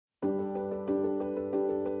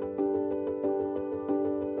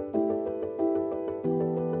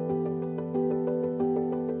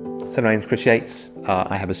So my name's Chris Yates.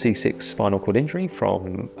 I have a C6 spinal cord injury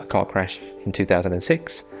from a car crash in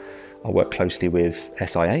 2006. I work closely with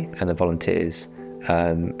SIA and the volunteers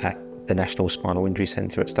at the National Spinal Injury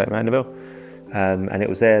Centre at Stoke Mandeville. And it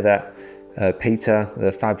was there that Peter, the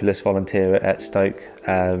fabulous volunteer at Stoke,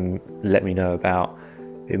 let me know about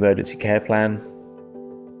the emergency care plan.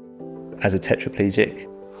 As a tetraplegic,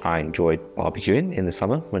 I enjoyed barbecuing in the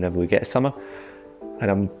summer, whenever we get a summer. And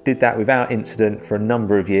I did that without incident for a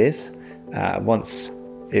number of years. Once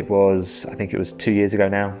it was, I think it was 2 years ago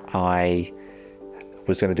now, I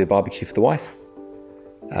was going to do a barbecue for the wife.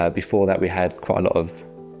 Before that, we had quite a lot of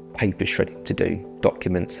paper shredding to do,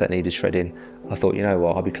 documents that needed shredding. I thought, you know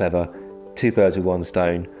what, I'll be clever. 2 birds with 1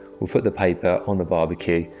 stone. We'll put the paper on the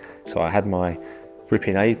barbecue. So I had my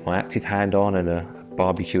gripping aid, my active hand on, and a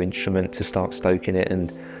barbecue instrument to start stoking it.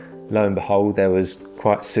 And lo and behold, there was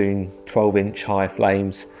quite soon 12-inch high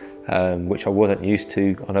flames, which I wasn't used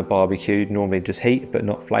to on a barbecue. Normally just heat, but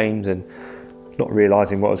not flames, and not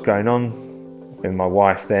realising what was going on. And my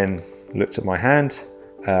wife then looked at my hand,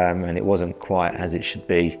 and it wasn't quite as it should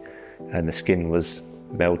be, and the skin was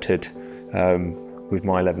melted. With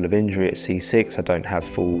my level of injury at C6, I don't have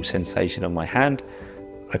full sensation on my hand.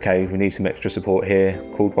 Okay, we need some extra support here.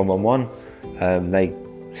 Called 111. They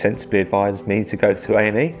sensibly advised me to go to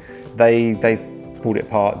A&E. They pulled it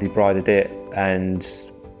apart, debrided it, and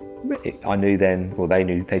I knew then, well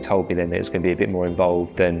they told me then that it was going to be a bit more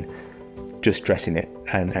involved than just dressing it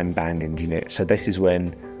and bandaging it. So this is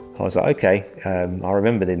when I was like, okay, I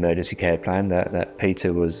remember the emergency care plan that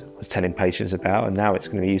Peter was telling patients about, and now it's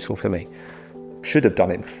going to be useful for me. Should have done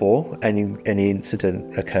it before any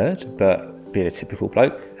incident occurred, but being a typical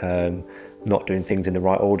bloke, not doing things in the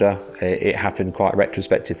right order, it happened quite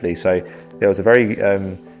retrospectively. So there was a very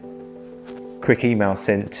quick email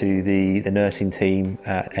sent to the nursing team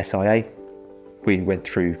at SIA. We went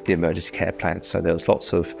through the emergency care plan, so there was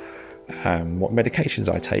lots of what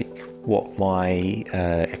medications I take, what my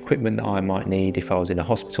equipment that I might need if I was in a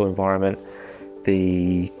hospital environment,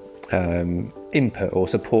 the input or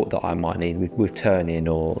support that I might need with turning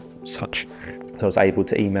or such. So I was able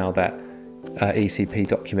to email that ECP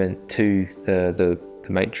document to the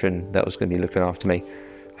matron that was going to be looking after me,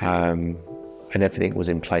 and everything was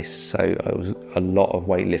in place. So it was a lot of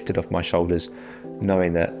weight lifted off my shoulders,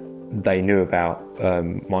 knowing that they knew about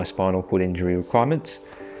my spinal cord injury requirements.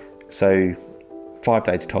 So 5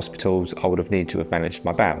 days at hospitals, I would have needed to have managed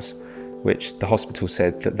my bowels, which the hospital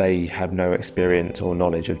said that they have no experience or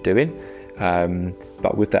knowledge of doing.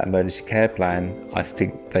 But with that emergency care plan, I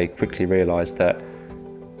think they quickly realised that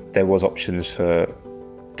there was options to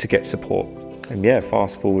get support. And yeah,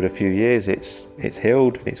 fast forward a few years, it's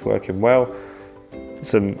healed, it's working well.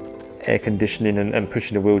 Some air conditioning and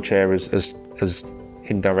pushing a wheelchair has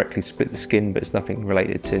indirectly split the skin, but it's nothing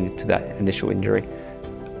related to that initial injury.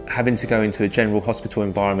 Having to go into a general hospital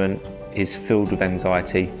environment is filled with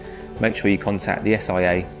anxiety. Make sure you contact the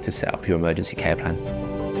SIA to set up your emergency care plan.